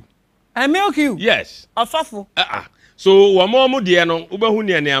milk you. And milk you? Yes. Asofo. So wamomu de no ubehu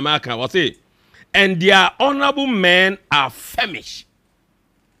ne ne amaka was say and their honorable men are famished.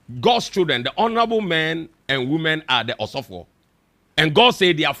 God's children, the honorable men and women are the osofo. And God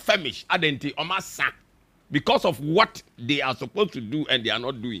said they are famished, adenti omasa, because of what they are supposed to do and they are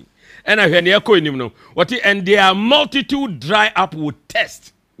not doing. And I hear near no what and their multitude dry up with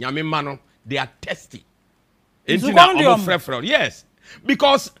thirst. Nyame mano, they are thirsty. Yes,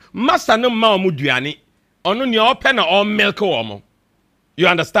 because master no ma omuduani, ono ni open or milk omo. You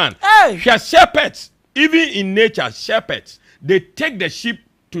understand? Hey. Shepherds, even in nature, shepherds, they take the sheep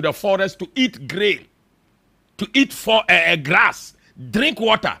to the forest to eat grain, to eat for grass, drink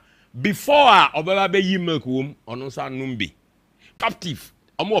water before obebe yi milk womb onosa numbi. Captive,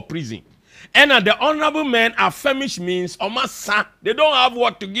 or prison. And the honorable men are famished means omasa, they don't have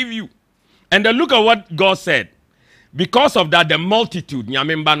what to give you. And then look at what God said. Because of that, the multitude,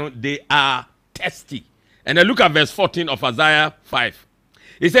 they are thirsty. And then look at verse 14 of Isaiah 5.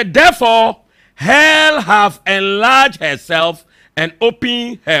 He said, therefore, hell have enlarged herself and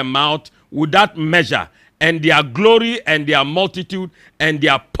opened her mouth without measure, and their glory and their multitude and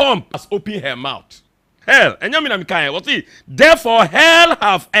their pomp has opened her mouth. Hell, and therefore, hell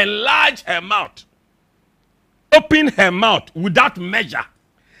have enlarged her mouth, opened her mouth without measure,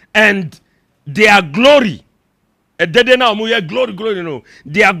 and their glory, their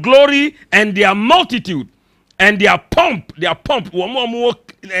glory and their multitude and their pomp,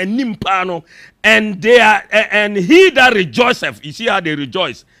 and he that rejoiceth, you see how they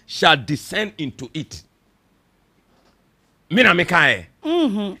rejoice, shall descend into it.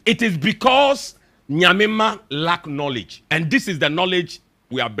 It is because Nyamema lack knowledge, and this is the knowledge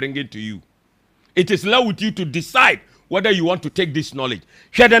we are bringing to you. It is left with you to decide whether you want to take this knowledge.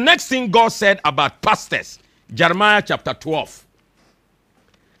 Here, the next thing God said about pastors, Jeremiah chapter 12.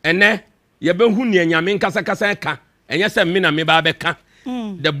 And then the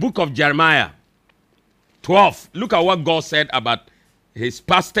book of Jeremiah 12. Look at what God said about his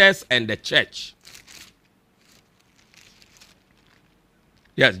pastors and the church.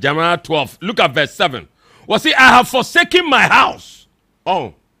 Yes, Jeremiah 12. Look at verse 7. Was it, I have forsaken my house.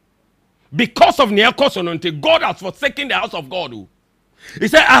 Oh. Because of Neakosononte, God has forsaken the house of God. He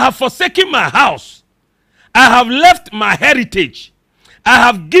said, I have forsaken my house. I have left my heritage. I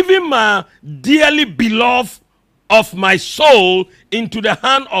have given my dearly beloved of my soul into the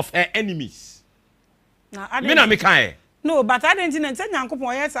hand of her enemies. No, but I didn't say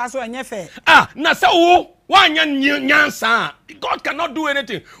God cannot do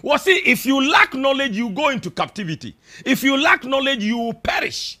anything. Well, see, if you lack knowledge, you go into captivity. If you lack knowledge, you will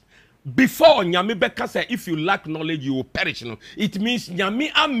perish. Before Nyame Beka said, if you lack knowledge, you will perish. It means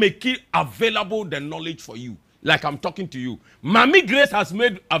Nyame are making available the knowledge for you. Like I'm talking to you. Maame Grace has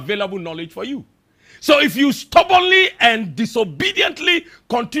made available knowledge for you. So if you stubbornly and disobediently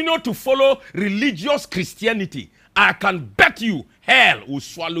continue to follow religious Christianity, I can bet you hell will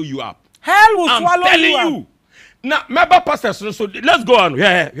swallow you up. Hell will swallow you up. You. Now, member pastors, so let's go on.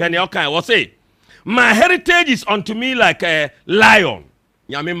 We'll say, my heritage is unto me like a lion.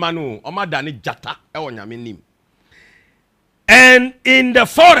 And in the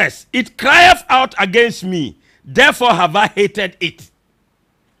forest it crieth out against me. Therefore have I hated it.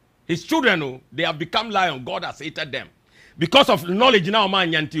 His children, they have become lion. God has hated them. Because of knowledge now, man.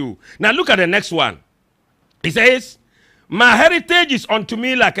 Now look at the next one. He says, my heritage is unto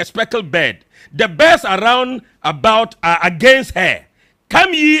me like a speckled bird. The birds around about are against her.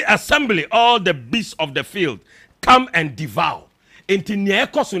 Come ye assembly, all the beasts of the field. Come and devour. enti ne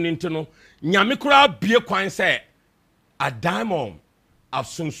ekoso nti no nyame kura bie kwan say a diamond of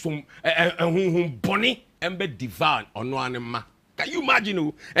some boni embe divine ono anema. Can you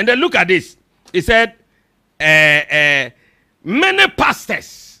imagine? And then look at this. He said many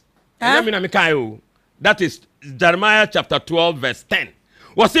pastors. That is Jeremiah chapter 12 verse 10.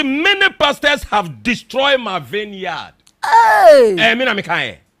 Was it many pastors have destroyed my vineyard? Hey! I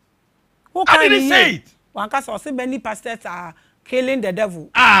didn't say it. One case was many pastors are killing the devil.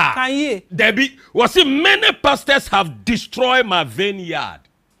 Can you? Debbie, was it many pastors have destroyed my vineyard?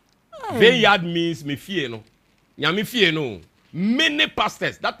 Vineyard means me fear no. Nyame fear no. Many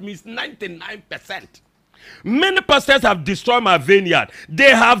pastors, that means 99%. Many pastors have destroyed my vineyard. They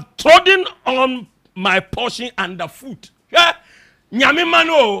have trodden on my portion underfoot. Yeah? Nyame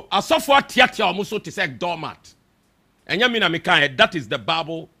mano asofo atiatia omuso to say doormat. And nyame na mekan, that is the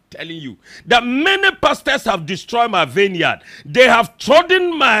Bible telling you that many pastors have destroyed my vineyard. They have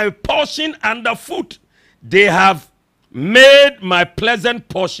trodden my portion underfoot. They have made my pleasant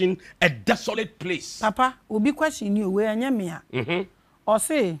portion a desolate place. Papa, will be question you where nyame or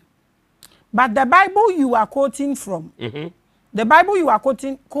say, but the Bible you are quoting from, the Bible you are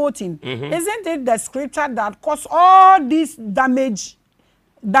quoting, isn't it the scripture that caused all this damage,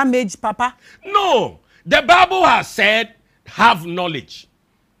 Papa? No, the Bible has said, have knowledge.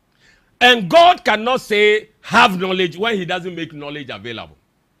 And God cannot say, have knowledge when he doesn't make knowledge available.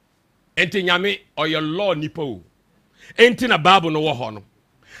 Enti nyame or your law nipo. Enti na Bible no wohono.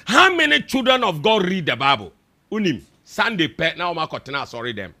 How many children of God read the Bible? Unim, Sunday pet na oma kotena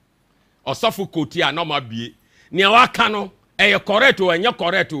sorry them. Osofu kotia na oma bie. Ni awaka no e correct o enye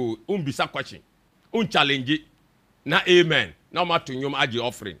correct o umbisa question. Challenge na amen. Na oma tunyom agi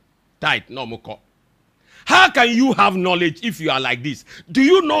offering. Tithe na omoko. How can you have knowledge if you are like this? Do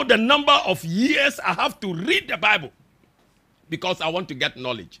you know the number of years I have to read the Bible? Because I want to get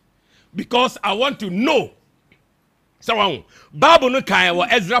knowledge. Because I want to know. So, Bible no kai wa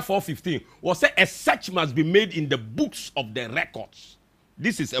Ezra 4:15 was say a search must be made in the books of the records.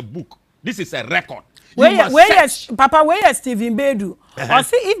 This is a book. This is a record. Where is Papa? Where is Stephen Bedu? Or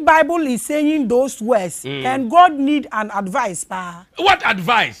see if Bible is saying those words, can God need an advice, Pa? What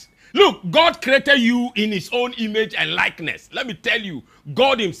advice? Look, God created you in his own image and likeness. Let me tell you,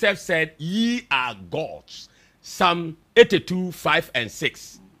 God himself said, ye are gods. Psalm 82, 5 and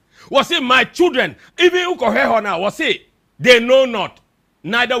 6. Was it my children? Even Ukohehona was it? They know not,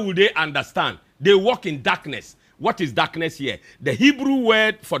 neither will they understand. They walk in darkness. What is darkness here? The Hebrew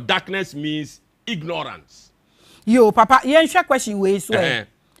word for darkness means ignorance. Yo, Papa, you question way so.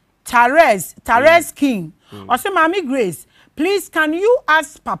 Therese King. Or say, Maame Grace, please can you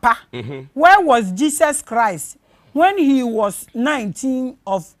ask Papa where was Jesus Christ when he was 19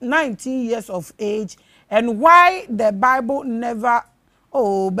 years of age, and why the Bible never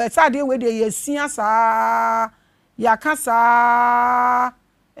but sadly where they yakasa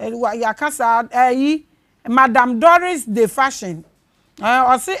Madame Doris de Fashion.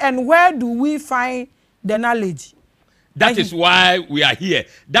 Or say, and where do we find the knowledge? That is why we are here.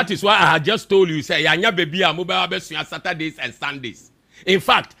 That is why I had just told you, say, Yanya baby, mobile Saturdays and Sundays. In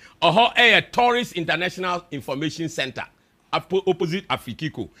fact, a Tourist International Information Center, opposite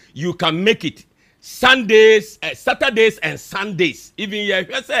Afikiko. You can make it Sundays, Saturdays and Sundays. Even here,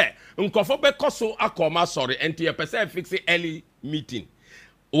 you say, Unkofobe koso akoma sorry, and to your person fix early meeting.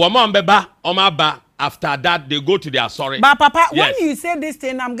 After that, they go to their sorry. But Papa, yes. When you say this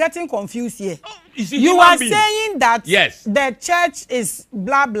thing, I'm getting confused here. You are saying that the church is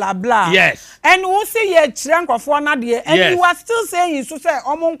blah blah blah. Yes. And who say ye chrank of one idea, and you are still saying so say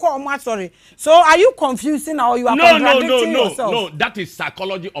sorry. So are you confusing or you are contradicting yourself? No. That is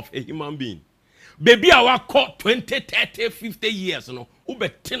psychology of a human being. Baby, I was caught 20, 30, 50 years. No,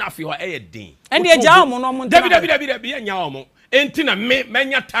 ube tina fi wa eye din. And ye jamu no mo. Debi nyaomo. Entina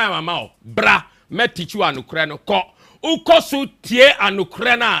menya time amao. Bra. Me teach you anukre no ko ukosu tie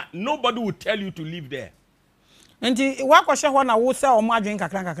anukre na nobody will tell you to live there. Enti wa kwhwe ho na wo say o mo adwen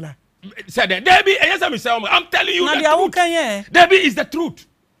kakra. Say that Debbie me say I'm telling you the truth. Debbie is the truth.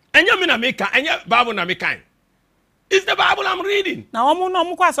 Enya me na meka, enya Bible na meka. It's the Bible I'm reading. Na omo no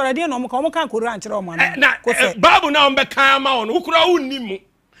mo kwa asore de no mo kan Quran kire o mo na. Bible na mbe kan ma on ukura unnimu.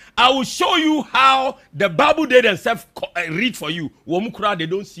 I will show you how the Bible they themselves read for you. They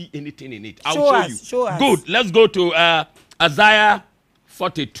don't see anything in it. I will show you. Show us. Good. Let's go to Isaiah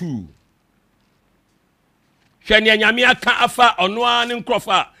 42. Isaiah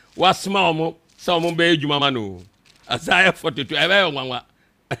 42.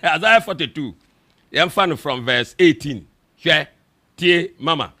 Isaiah 42. From verse 18.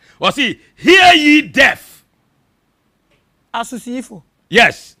 Mama. Hear ye deaf. Asusifo.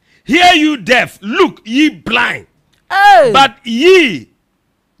 Yes. Hear you deaf, look ye blind. Hey. But ye,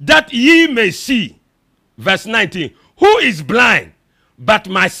 that ye may see. Verse 19. Who is blind but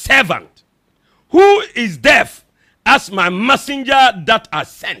my servant? Who is deaf as my messenger that I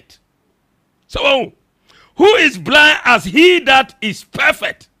sent? So, who is blind as he that is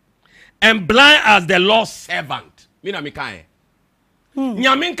perfect, and blind as the Lord's servant? Mina mikae.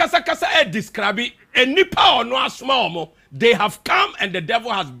 Nyamin kasa kasa describe a nipa or no asma. They have come and the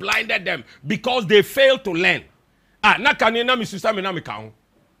devil has blinded them because they failed to learn. I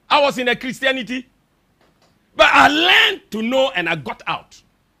was in a Christianity, but I learned to know and I got out.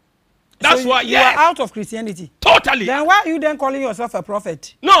 That's why, you are out of Christianity. Totally. Then why are you then calling yourself a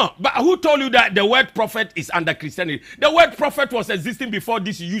prophet? No, but who told you that the word prophet is under Christianity? The word prophet was existing before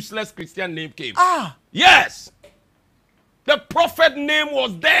this useless Christian name came. Ah. Yes. The prophet name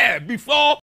was there before